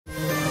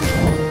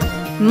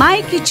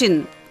My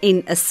Kitchen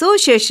in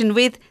association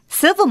with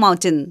Silver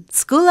Mountain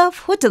School of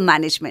Hotel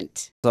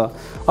Management.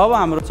 अब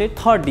हाम्रो चाहिँ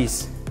third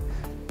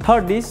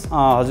dish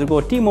हजुरको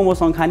T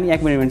मोमोसँग खाने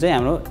एक मिनट चाहिँ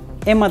हाम्रो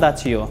एमा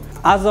दाची हो।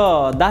 आज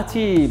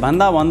दाची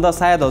भन्दा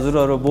सायद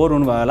हजुरहरु बोर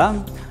हुनुभयो होला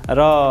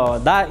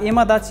र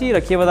एमा दाची र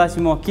केवा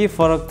दाचीमा के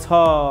फरक छ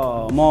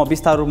म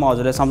विस्तार रूपमा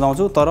हजुरलाई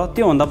सम्झाउँछु। तर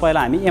त्यो भन्दा पहिला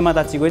हामी एमा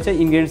दाचीको चाहिँ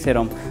इन्ग्रेडियन्ट्स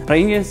हेरौँ र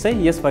इन्ग्रेडियन्ट्स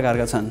चाहिँ यस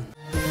प्रकारका छन्।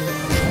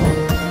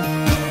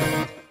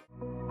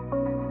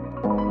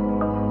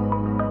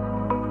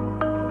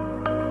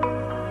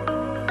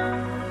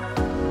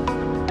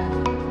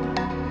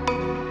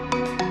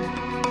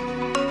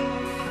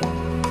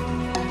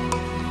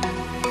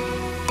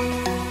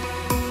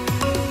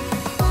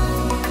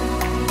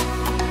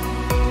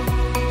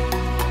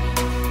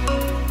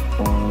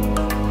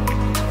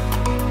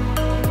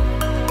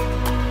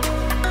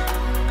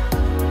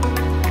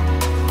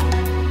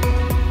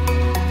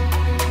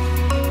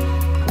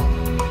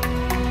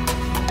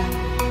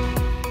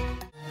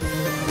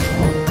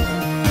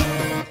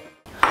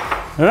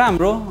 र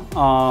हाम्रो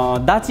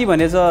दाची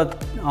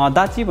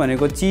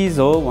भनेको चीज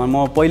हो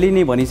म पहिले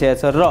नै भनिसकेको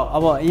छु। र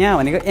अब यहाँ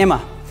भनेको एमा।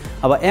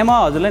 अब एमा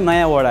हजुरलाई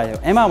नयाँ वर्ड आयो।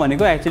 एमा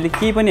भनेको एक्चुअली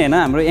केही पनि हैन,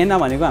 हाम्रो एना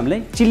भनेको हामीले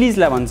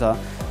चिलिजलाई भन्छ।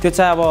 त्यो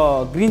चाहिँ अब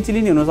ग्रीन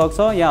चिली नि हुन सक्छ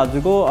या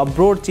हजुरको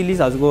ब्रोड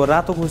चिलिज हजुरको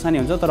रातो खुर्सानी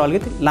हुन्छ तर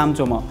अलिकति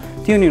लाम्चोमा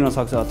त्यो नि हुन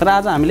सक्छ। तर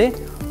आज हामीले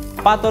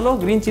पातलो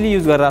ग्रीन चिली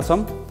युज गरिरहेका छौं।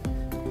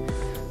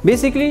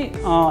 बेसिकली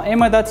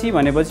एमा दाची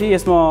भनेपछि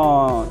यसमा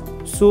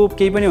सुप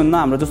केही पनि हुन्न,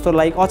 हाम्रो जस्तो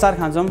लाइक अचार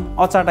खान्छौं,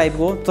 अचार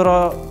टाइपको तर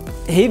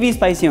हेभी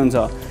स्पाइसी हुन्छ।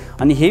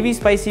 अनि हेभी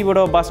स्पाइसीबाट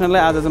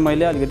बाँच्नलाई आज चाहिँ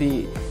मैले अलिकति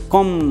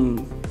कम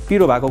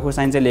पिरो भएको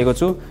खुर्सानी चाहिँ लिएको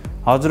छु।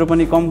 हजुर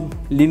पनि कम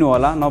लिनु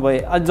होला, नभए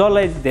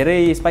जसलाई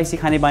धेरै स्पाइसी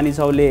खाने बानी छ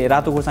उले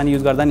रातो खुर्सानी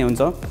युज गर्दा नि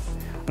हुन्छ।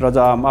 र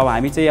अब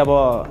हामी चाहिँ अब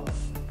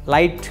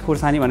लाइट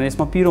खुर्सानी भनेर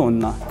यसमा पिरो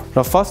हुन्न।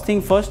 र फर्स्ट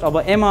थिङ फर्स्ट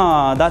अब एमा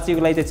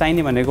दाचीको लागि चाहिँ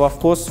चाहिने भनेको अफ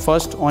कोर्स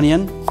फर्स्ट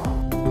अनियन,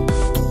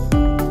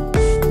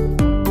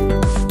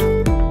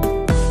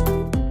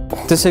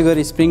 त्यसै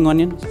गरी स्प्रिङ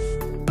अनियन,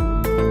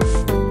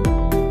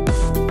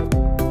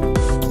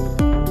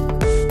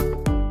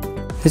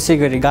 त्यसै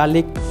गरी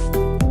गार्लिक।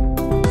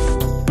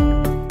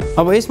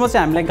 अब यसमा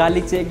चाहिँ हामीलाई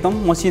गार्लिक चाहिँ एकदम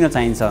मसिनो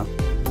चाहिन्छ।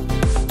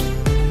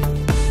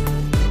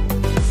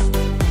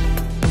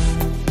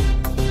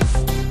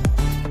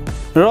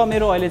 र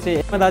मेरो अहिले चाहिँ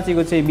एमा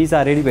दाचीको चाहिँ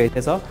बिजा रेडी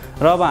भइसकेछ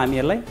र अब हामी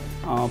यसलाई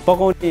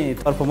पकाउने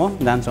तर्फमा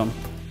जान्छौँ।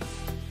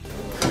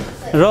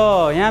 र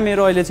यहाँ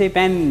मेरो अहिले चाहिँ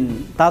प्यान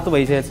तातो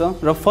भइसकेछ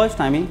र फर्स्ट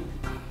हामी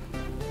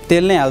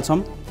तेल नै हाल्छौँ।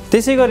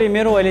 त्यसै गरी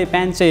मेरो अहिले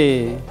प्यान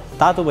चाहिँ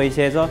तातो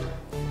भइसकेछ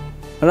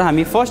र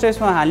हामी फर्स्ट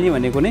यसमा हाल्ने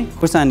भनेको नै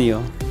खुर्सानी हो।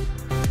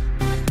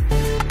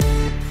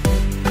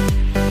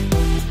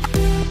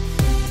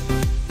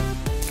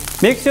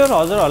 मेक स्योर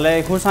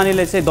हजुरहरूलाई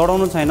खुर्सानीले चाहिँ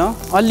डढाउनु छैन,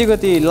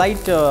 अलिकति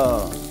लाइट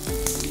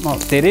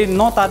धेरै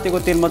नतातेको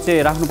तेलमा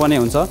चाहिँ राख्नुपर्ने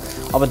हुन्छ।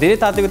 अब धेरै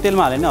तातेको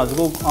तेलमा हाल्यो भने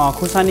हजुरको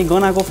खुर्सानी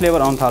गनाको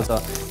फ्लेभर आउन थाल्छ।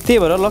 त्यही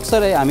भएर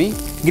लक्सरै हामी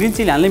ग्रिन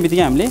चिली हाल्ने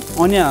बित्तिकै हामीले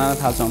अनियन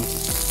हाल्न थाल्छौँ।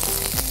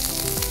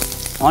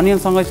 अनियन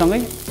सँगै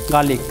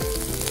गार्लिक।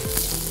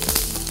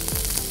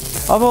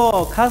 अब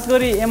खास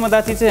गरी एमा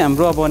दाची चाहिँ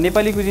हाम्रो अब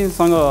नेपाली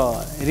कुजिनसँग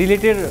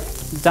रिलेटेड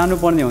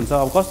जानुपर्ने हुन्छ।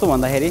 अब कस्तो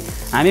भन्दाखेरि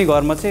हामी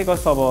घरमा चाहिँ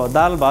कस्तो अब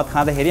दाल भात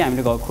खाँदाखेरि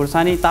हामीले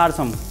खुर्सानी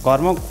तार्छौँ,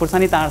 घरमा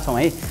खुर्सानी तार्छौँ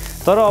है।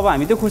 तर अब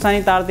हामी त्यो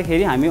खुर्सानी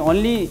तार्दाखेरि हामी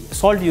ओन्ली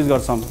सल्ट युज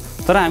गर्छौँ।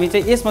 तर हामी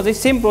चाहिँ यसमा चाहिँ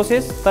सेम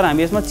प्रोसेस तर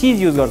हामी यसमा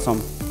चिज युज गर्छौँ।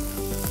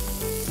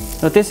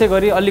 र त्यसै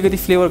गरी अलिकति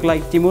फ्लेभरको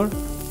लागि टिमुर,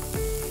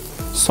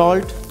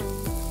 सल्ट,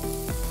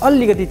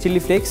 अलिकति चिल्ली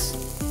फ्लेक्स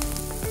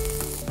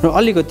र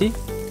अलिकति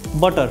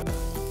बटर।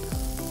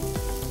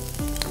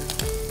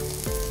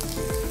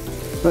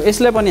 र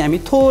यसलाई पनि हामी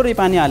थोरै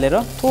पानी हालेर,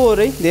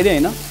 थोरै धेरै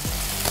हैन,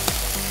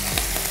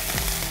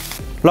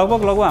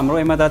 लगभग हाम्रो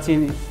एमा दाची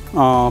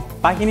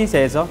पाकि नै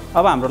सकेछ।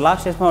 अब हाम्रो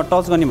लास्ट यसमा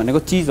टच गर्ने भनेको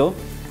चिज हो,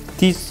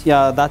 चिज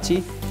या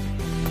दाची।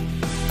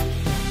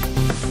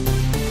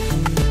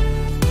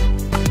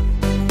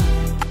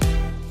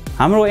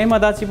 हाम्रो एमा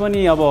दाची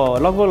पनि अब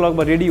लगभग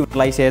रेडी हुन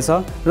लागिसकेछ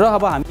र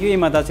अब हामी यो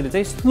एमा दाचीले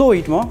चाहिँ स्लो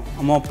हिटमा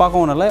म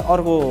पकाउनलाई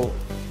अर्को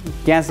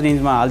ग्यास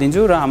रेन्जमा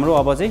हालिदिन्छु र हाम्रो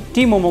अब चाहिँ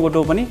टी मोमोको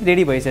डो पनि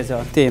रेडी भइसकेछ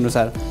त्यही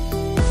अनुसार।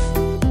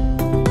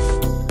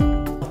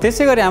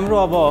 त्यसै गरी हाम्रो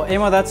अब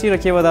एमा दाची र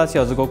केवा दाची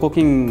हजुरको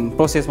कुकिङ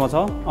प्रोसेसमा छ।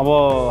 अब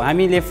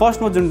हामीले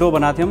फर्स्टमा जुन डो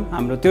बनाएको थियौँ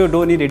हाम्रो त्यो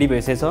डो नि रेडी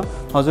भइसकेछ।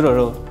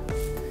 हजुरहरू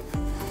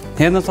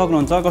हेर्न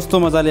सक्नुहुन्छ कस्तो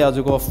मजाले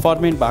हजुरको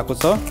फर्मेन्ट भएको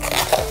छ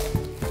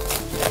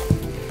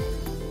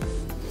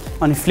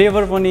अनि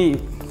फ्लेभर पनि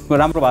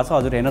राम्रो भएको छ।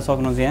 हजुर हेर्न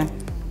सक्नुहुन्छ यहाँ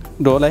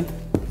डोलाई।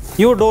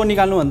 यो डो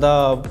निकाल्नुभन्दा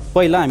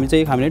पहिला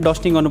हामीले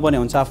डस्टिङ गर्नुपर्ने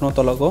हुन्छ आफ्नो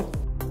तलको।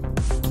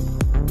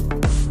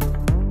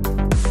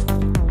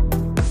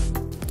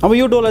 अब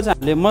यो डोलाई चाहिँ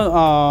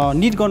हामीले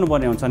निट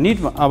गर्नुपर्ने हुन्छ।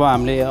 अब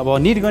हामीले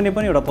निट गर्ने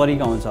पनि एउटा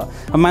तरिका हुन्छ।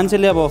 अब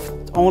मान्छेले अब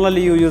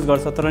औँलाले यो युज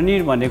गर्छ तर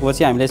निट भनेको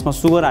चाहिँ हामीले यसमा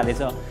सुगर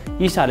हालेछ,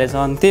 इस्ट हालेछ,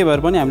 अनि त्यही भएर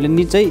पनि हामीले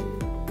निट चाहिँ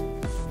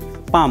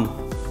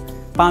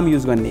पाम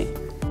युज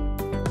गर्ने।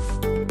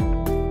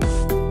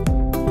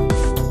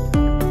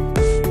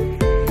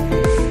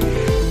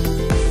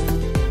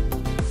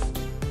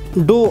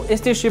 डो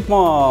यस्तै सेपमा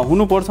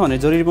हुनुपर्छ भन्ने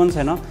जरुरी पनि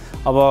छैन।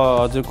 अब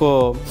हजुरको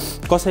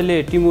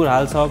कसैले टिमुर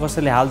हाल्छ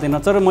कसैले हाल्दैन,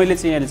 तर मैले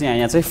चाहिँ अहिले चाहिँ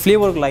यहाँ चाहिँ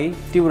फ्लेभरको लागि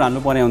टिमुर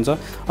हाल्नुपर्ने हुन्छ।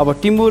 अब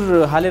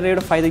टिमुर हालेर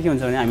एउटा फाइदा के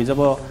हुन्छ भने हामी जब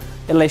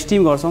यसलाई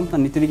स्टिम गर्छौँ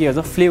अनि त्यसले के गर्छ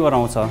फ्लेभर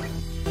आउँछ।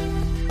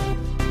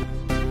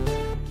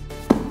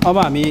 अब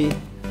हामी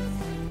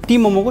टी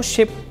मोमोको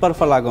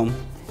सेपतर्फ लागौँ।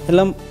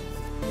 यसलाई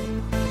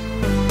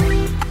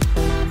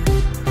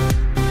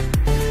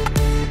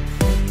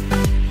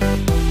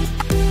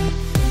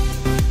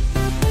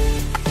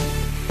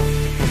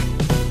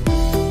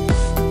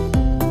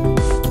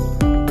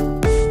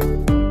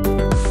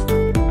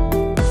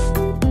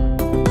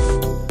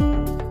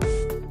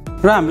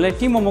र हामीलाई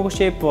टी मोमोको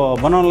सेप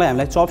बनाउनलाई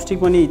हामीलाई चपस्टिक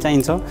पनि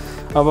चाहिन्छ।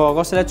 अब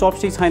कसैलाई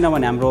चपस्टिक छैन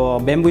भने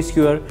हाम्रो ब्याम्बू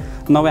स्क्युअर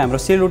नभए हाम्रो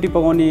सेलरोटी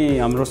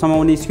पकाउने हाम्रो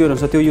समाउने स्क्युअर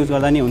हुन्छ, त्यो युज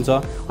गर्दा नि हुन्छ।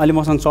 अहिले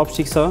मसँग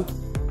चपस्टिक छ।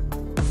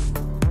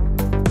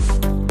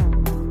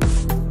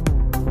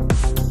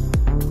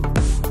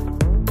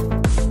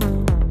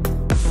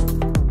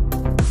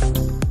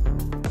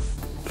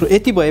 र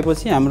यति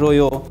भएपछि हाम्रो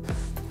यो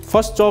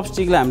फर्स्ट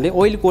चपस्टिकलाई हामीले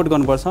ओइल कोट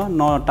गर्नुपर्छ,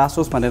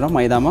 नटासोस् भनेर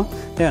मैदामा।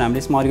 त्यही भएर हामीले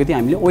यसमा अलिकति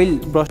हामीले ओइल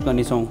ब्रस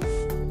गर्नेछौँ।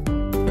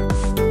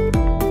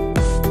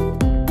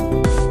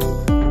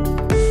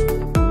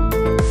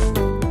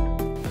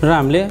 र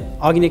हामीले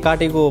अघि नै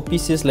काटेको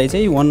पिसेसलाई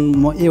चाहिँ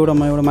एउटा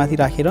माथि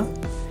राखेर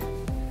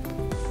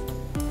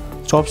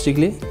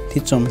चपस्टिकले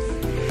थिच्छौँ।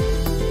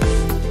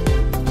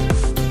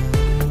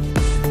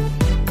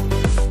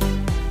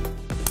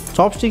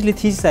 चपस्टिकले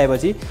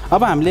थिचिसकेपछि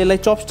अब हामीले यसलाई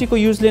चपस्टिकको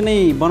युजले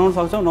नै बनाउन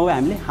सक्छौँ, नभए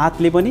हामीले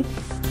हातले पनि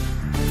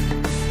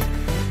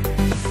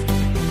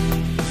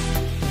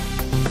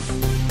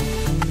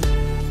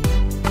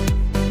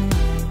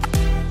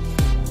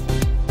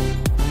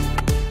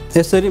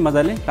यसरी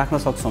मजाले राख्न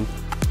सक्छौँ।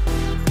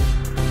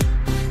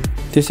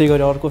 त्यसै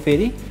गरी अर्को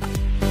फेरि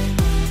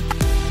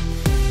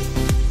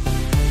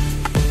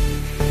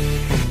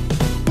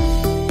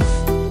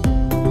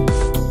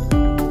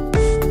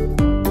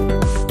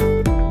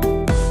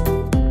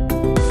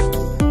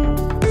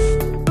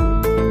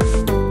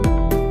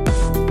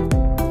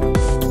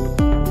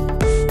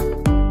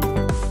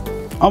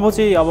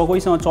अब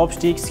कोहीसँग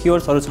चपस्टिक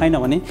स्क्युअर्सहरू छैन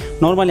भने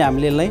नर्मली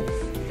हामीले यसलाई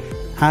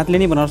हातले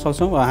नै बनाउन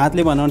सक्छौँ।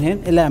 हातले बनाउने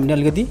यसलाई हामीले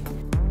अलिकति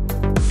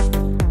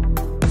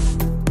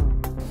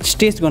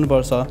स्टेच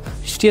गर्नुपर्छ।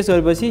 स्टेच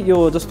गरेपछि यो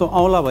जस्तो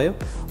औँला भयो,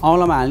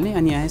 औँलामा हाल्ने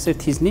अनि यहाँ यसरी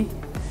थिच्ने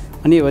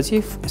अनि पछि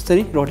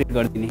यसरी रोटेट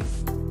गरिदिने।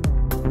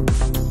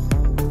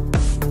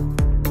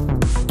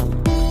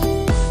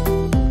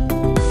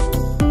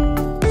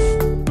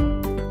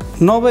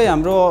 नभए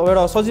हाम्रो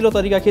एउटा सजिलो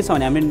तरिका के छ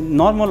भने हामीले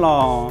नर्मल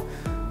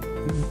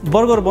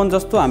बर्गर बन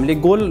जस्तो हामीले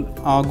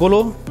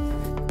गोलो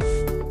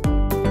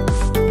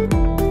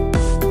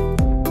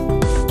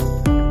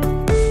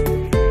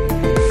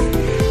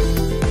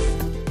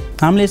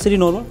हामीले यसरी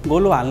नर्मल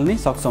गोलो हाल्न नै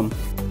सक्छौँ।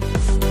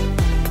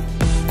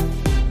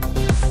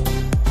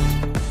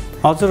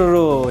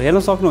 हजुरहरू हेर्न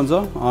सक्नुहुन्छ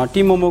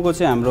टी मोमोको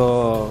चाहिँ हाम्रो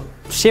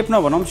सेप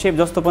नभनौँ, सेप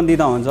जस्तो पनि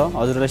दिँदा हुन्छ।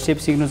 हजुरहरूलाई सेप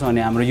सिक्नु छ भने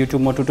हाम्रो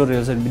युट्युबमा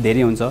ट्युटोरियल्सहरू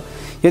धेरै हुन्छ।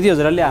 यदि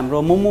हजुरहरूले हाम्रो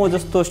मोमो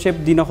जस्तो सेप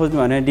दिन खोज्नु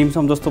भने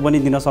डिमसम जस्तो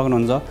पनि दिन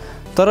सक्नुहुन्छ।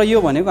 तर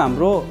यो भनेको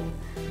हाम्रो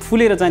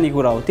फुलेर जाने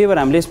कुरा हो, त्यही भएर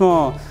हामीले यसमा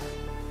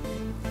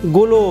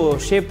गोलो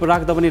सेप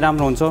राख्दा पनि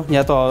राम्रो हुन्छ,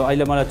 या त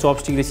अहिले मलाई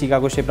चपस्टिकले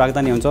सिकाएको सेप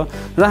राख्दा नि हुन्छ।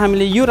 र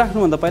हामीले यो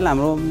राख्नुभन्दा पहिला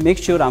हाम्रो मेक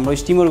स्योर हाम्रो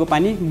स्टिमरको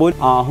पानी बोइल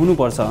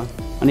हुनुपर्छ।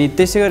 अनि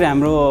त्यसै गरी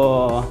हाम्रो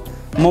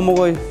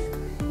मोमोको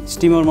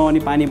स्टिमरमा पनि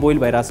पानी बोइल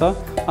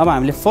भइरहेछ। अब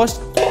हामीले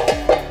फर्स्ट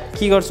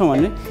के गर्छौँ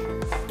भने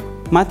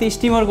माथि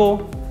स्टिमरको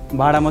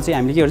भाँडामा चाहिँ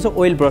हामीले के गर्छौँ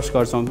ओइल ब्रस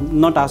गर्छौँ,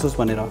 नटासोस्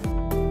भनेर।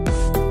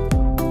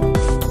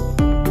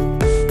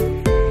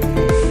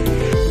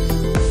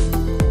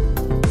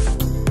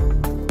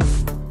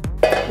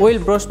 ओइल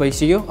ब्रस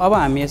भइसक्यो। अब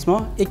हामी यसमा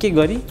एक एक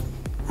गरी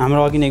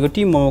हाम्रो अघि नैको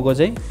टी मोमोको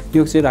चाहिँ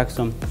यो चाहिँ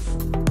राख्छौँ।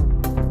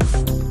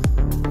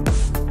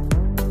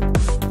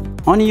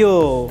 अनि यो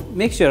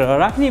मिक्सचर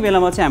राख्ने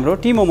बेलामा चाहिँ हाम्रो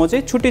टी मोमो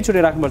चाहिँ छुट्टै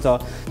छुट्टै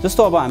राख्नुपर्छ।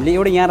 जस्तो अब हामीले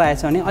एउटा यहाँ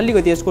राखेको छ भने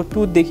अलिकति यसको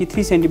 2देखि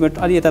 3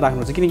 सेन्टिमिटर अलि यता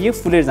राख्नुपर्छ, किनकि यो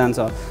फुलेर जान्छ।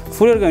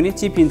 फुलेर गयो भने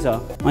चिपिन्छ।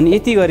 अनि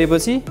यति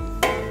गरेपछि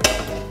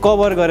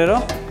कभर गरेर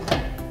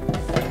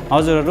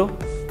हजुरहरू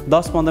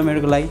 10-15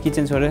 मिनटको लागि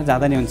किचन छोडेर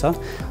जाँदा नि हुन्छ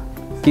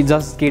कि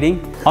जस्ट किडिङ।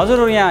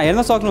 हजुरहरू यहाँ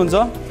हेर्न सक्नुहुन्छ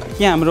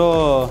कि हाम्रो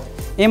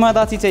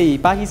एमादाची चाहिँ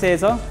पाकिसकेको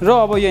छ। र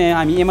अब यो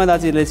हामी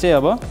एमादाचीले चाहिँ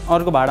अब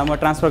अर्को भाँडामा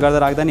ट्रान्सफर गर्दा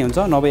राख्दा नि हुन्छ,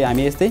 नभए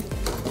हामी यस्तै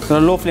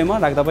लो फ्लेममा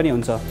राख्दा पनि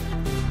हुन्छ।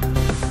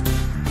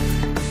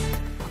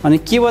 अनि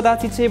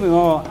केवादाची चाहिँ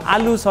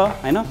आलु छ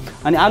हैन,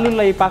 अनि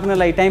आलुलाई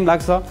पाक्नलाई टाइम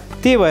लाग्छ।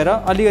 त्यही भएर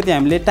अलिकति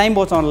हामीले टाइम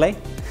बचाउनलाई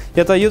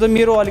यो त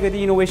मेरो अलिकति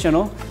इनोभेसन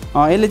हो।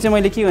 यसले चाहिँ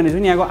मैले के गर्नेछु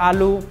नि यहाँको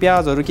आलु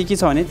प्याजहरू के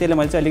छ भने त्यसले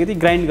मैले चाहिँ अलिकति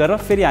ग्राइन्ड गरेर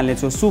फेरि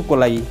हाल्नेछु सुपको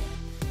लागि।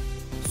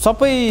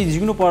 सबै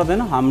झिक्नु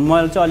पर्दैन।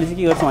 मैले चाहिँ अलि चाहिँ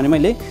के गर्छु भने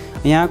मैले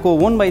यहाँको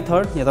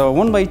 1/3 या त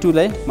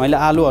 1/2लाई मैले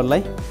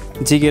आलुहरूलाई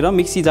झिकेर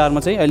मिक्सी जारमा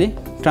चाहिँ अहिले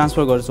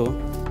ट्रान्सफर गर्छु।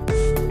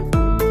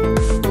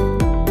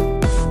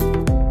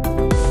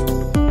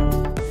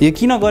 यो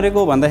किन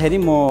गरेको भन्दाखेरि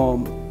म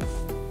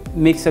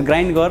मिक्सर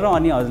ग्राइन्ड गरेर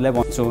अनि हजुरलाई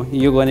भन्छु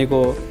यो गरेको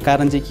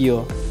कारण चाहिँ के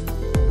हो।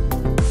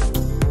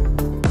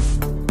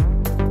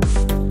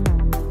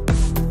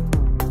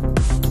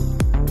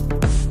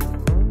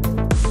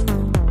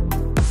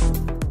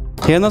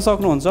 हेर्न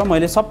सक्नुहुन्छ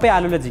मैले सबै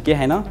आलुलाई झिके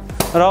हैन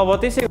र अब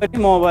त्यसै गरी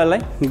म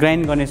यसलाई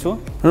ग्राइन्ड गर्नेछु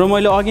र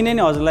मैले अघि नै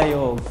हजुरलाई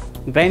यो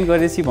ग्राइन्ड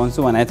गरेपछि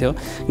भन्छु भनेको थियो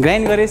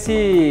ग्राइन्ड गरेपछि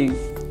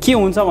के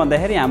हुन्छ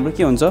भन्दाखेरि हाम्रो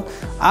के हुन्छ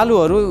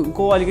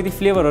आलुहरूको अलिकति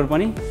फ्लेभरहरू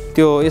पनि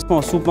त्यो यसमा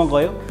सुपमा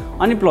गयो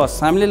अनि प्लस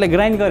हामीले यसलाई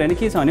ग्राइन्ड गऱ्यो भने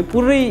के छ भने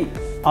पुरै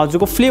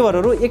हजुरको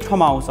फ्लेभरहरू एक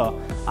ठाउँमा आउँछ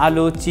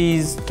आलु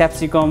चिज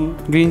क्याप्सिकम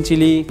ग्रिन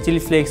चिली चिली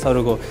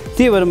फ्लेक्सहरूको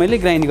त्यही भएर मैले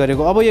ग्राइन्ड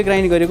गरेको अब यो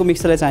ग्राइन्ड गरेको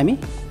मिक्सरलाई चाहिँ हामी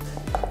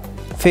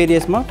फेरि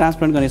यसमा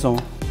ट्रान्सप्लान्ट गर्नेछौँ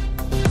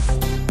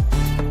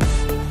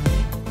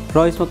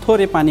र यसमा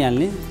थोरै पानी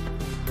हाल्ने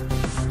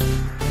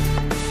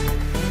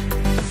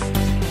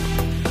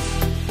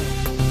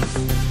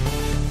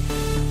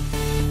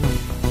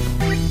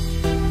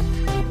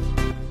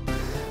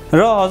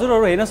र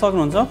हजुरहरू हेर्न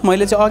सक्नुहुन्छ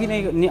मैले चाहिँ अघि नै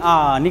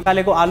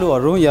निकालेको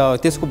आलुहरू या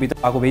त्यसको भित्र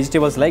भएको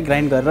भेजिटेबल्सलाई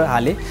ग्राइन्ड गरेर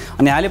हालेँ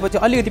अनि हालेपछि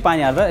अलिकति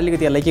पानी हालेर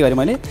अलिकति यसलाई के गरेँ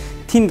मैले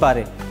थिन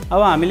पारेँ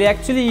अब हामीले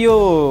एक्चुअली यो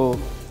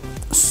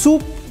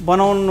सुप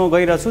बनाउनु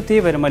गइरहेको छु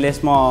त्यही भएर मैले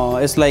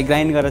यसलाई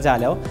ग्राइन्ड गरेर चाहिँ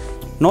हालेँ हो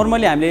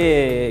नर्मली हामीले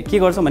के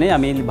गर्छौँ भने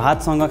हामी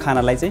भातसँग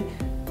खानालाई चाहिँ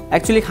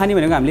एक्चुअली खाने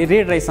भनेको हामीले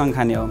रेड राइससँग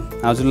खाने हो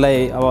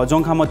हजुरलाई अब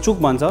जोङ्खामा चुक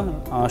भन्छ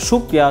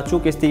सुप या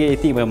चुक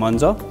यति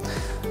भन्छ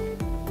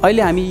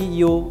अहिले हामी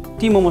यो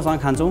टी मोमोसँग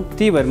खान्छौँ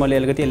त्यही भएर मैले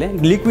अलिकति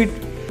यसलाई लिक्विड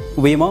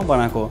वेमा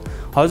बनाएको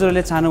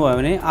हजुरहरूले चाहनुभयो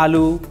भने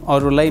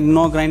आलुहरूलाई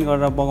नग्राइन्ड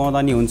गरेर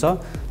पकाउँदा नि हुन्छ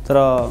तर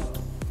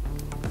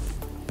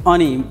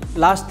अनि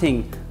लास्ट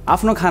थिङ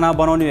आफ्नो खाना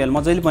बनाउने बेला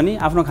मजाले पनि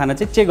आफ्नो खाना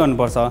चाहिँ चेक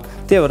गर्नुपर्छ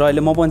त्यही भएर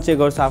अहिले म पनि चेक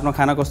गर्छु आफ्नो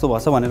खाना कस्तो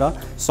भएछ भनेर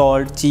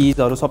सल्ट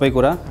चिजहरू सबै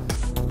कुरा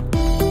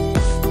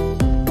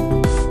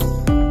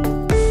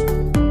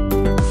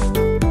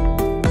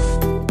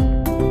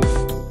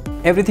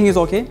एभ्रिथिङ इज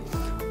ओके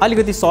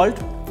अलिकति सल्ट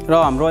र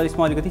हाम्रो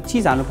यसमा अलिकति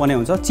चिज हाल्नुपर्ने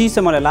हुन्छ चिज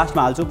चाहिँ मैले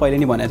लास्टमा हाल्छु पहिले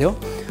नि भनेको थियो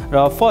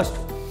र फर्स्ट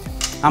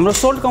हाम्रो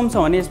सल्ट कम छ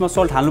भने यसमा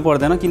सल्ट हाल्नु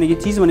पर्दैन किनकि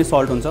चिज भने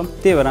सल्ट हुन्छ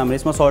त्यही भएर हाम्रो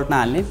यसमा सल्ट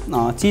नहाल्ने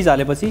चिज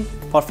हालेपछि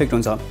पर्फेक्ट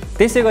हुन्छ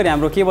त्यसै गरी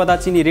हाम्रो के बदा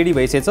चिनी रेडी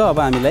भइसकेछ अब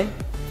हामीलाई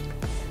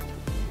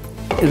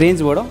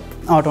रेन्जबाट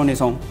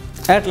हटाउनेछौँ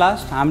एट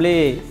लास्ट हामीले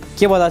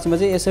के बदा चिनीमा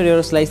चाहिँ यसरी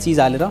एउटा स्लाइस चिज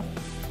हालेर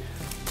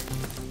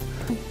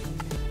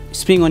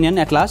स्प्रिङ अनियन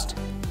एट लास्ट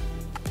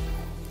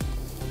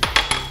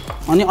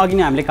अनि अघि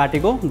नै हामीले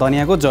काटेको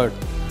धनियाँको जड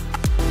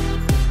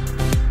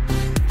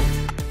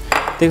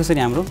त्यसरी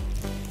हाम्रो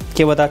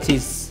केवदा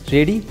चिज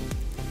रेडी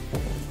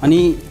अनि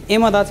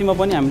एमा दाचीमा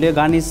पनि हामीले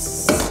गार्निस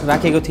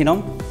राखेको थिएनौँ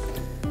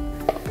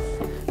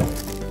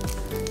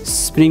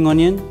स्प्रिङ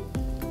अनियन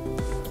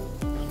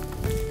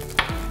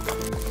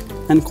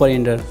एन्ड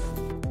कोरिएन्डर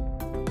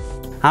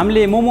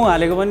हामीले मोमो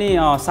हालेको पनि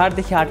 7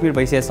 देखि 8 मिनट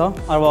भइसकेछ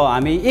अब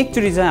हामी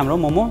एकचोटि चाहिँ हाम्रो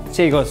मोमो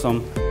चेक गर्छौँ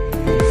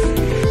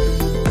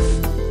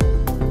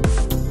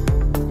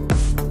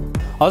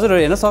हजुरहरू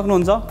हेर्न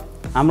सक्नुहुन्छ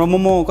हाम्रो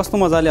मोमो कस्तो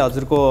मजाले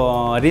हजुरको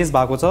रेस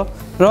भएको छ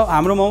र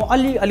हाम्रो मोमो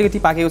अलिकति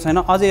पाकेको छैन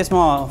अझै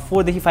यसमा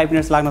 4 देखि 5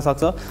 मिनट्स लाग्न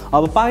सक्छ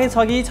अब पाकेको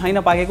छ कि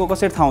छैन पाकेको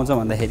कसरी थाहा हुन्छ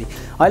भन्दाखेरि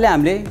अहिले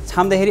हामीले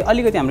छाम्दाखेरि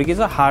अलिकति हाम्रो के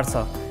छ हार्ड छ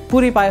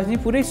पुरै पाकेपछि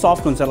पुरै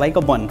सफ्ट हुन्छ लाइक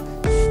अ बन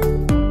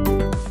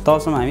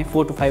तबसम्म हामी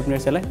 4 to 5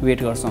 मिनट्स यसलाई वेट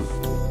गर्छौँ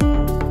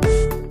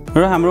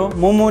र हाम्रो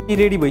मोमो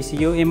नि रेडी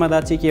भइसक्यो एमा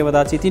दाची के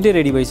दाची तिनटै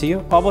रेडी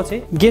भइसक्यो अब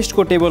चाहिँ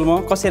गेस्टको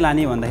टेबलमा कसै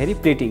लाने भन्दाखेरि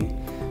प्लेटिङ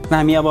र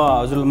हामी अब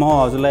म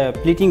हजुरलाई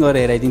प्लेटिङ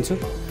गरेर हेराइदिन्छु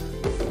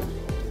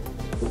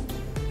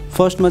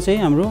फर्स्टमा चाहिँ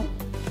हाम्रो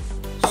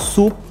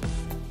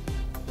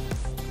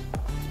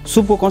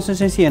सुपको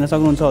कन्सिस्टेन्सी हेर्न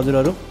सक्नुहुन्छ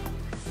हजुरहरू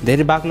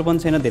धेरै बाक्लो पनि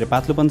छैन धेरै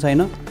पातलो पनि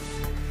छैन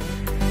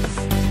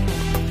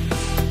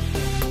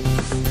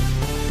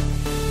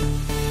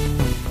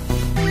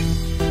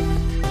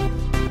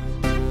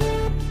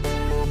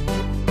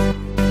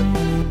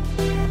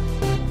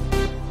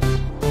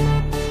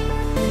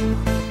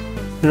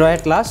र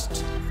at last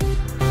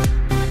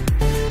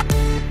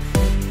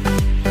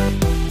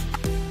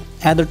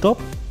at the top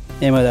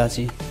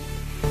emergency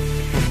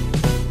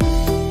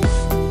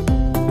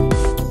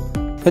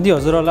यदि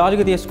हजुरहरूलाई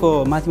अलिकति यसको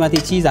माथि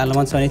चिज हाल्न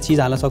मन छ भने चिज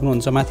हाल्न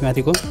सक्नुहुन्छ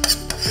माथिको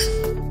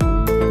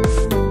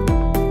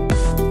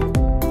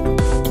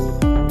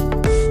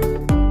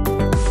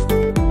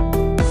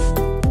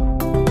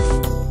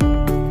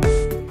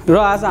र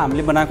आज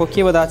हामीले बनाएको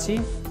के बदाची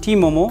टी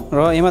मोमो र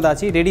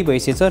एमादाची रेडी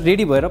भइसकेछ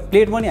रेडी भएर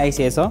प्लेट पनि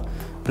आइसकेछ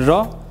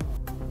र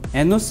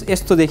हेर्नुहोस्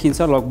यस्तो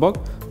देखिन्छ लगभग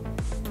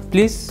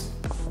please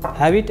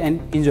have it and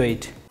enjoy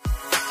it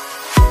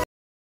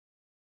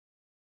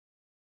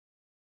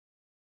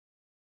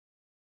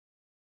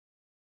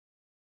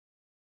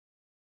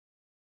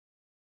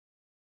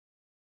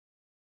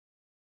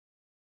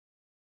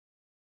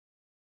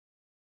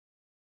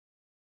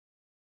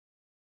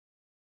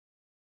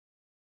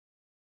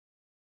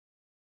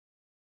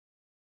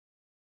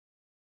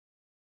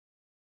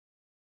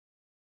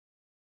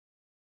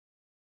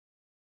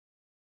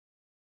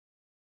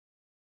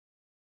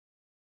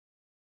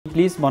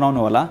please बनाउनु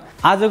होला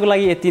आजको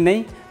लागि यति नै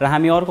र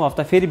हामी अर्को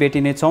हप्ता फेरि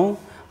भेटिने छौं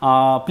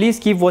please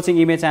keep watching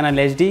image channel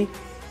HD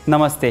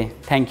नमस्ते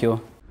thank you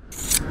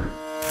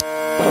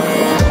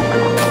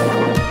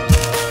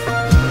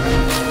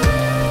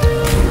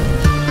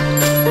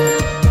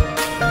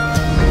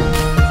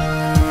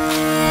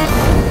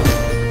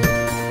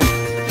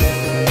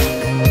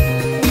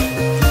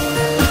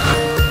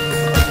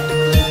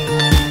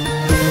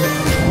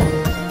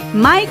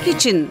My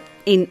Kitchen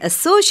in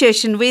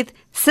association with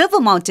Silver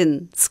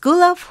Mountain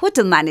School of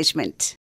Hotel Management.